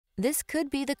This could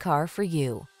be the car for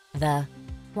you. The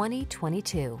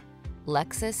 2022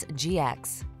 Lexus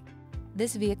GX.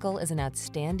 This vehicle is an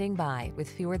outstanding buy with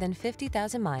fewer than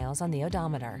 50,000 miles on the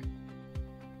odometer.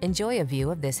 Enjoy a view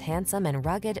of this handsome and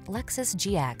rugged Lexus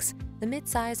GX, the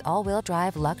midsize all-wheel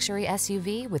drive luxury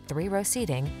SUV with 3-row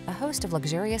seating, a host of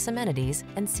luxurious amenities,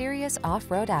 and serious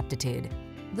off-road aptitude.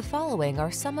 The following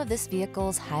are some of this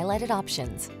vehicle's highlighted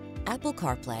options: Apple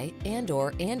CarPlay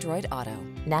and/or Android Auto,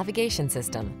 navigation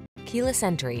system, keyless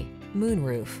entry,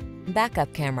 moonroof,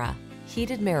 backup camera,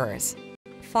 heated mirrors,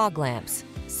 fog lamps,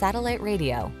 satellite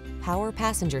radio, power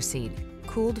passenger seat,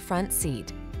 cooled front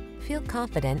seat. Feel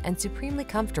confident and supremely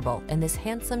comfortable in this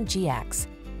handsome GX.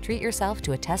 Treat yourself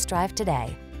to a test drive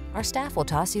today. Our staff will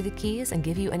toss you the keys and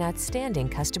give you an outstanding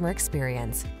customer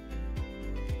experience.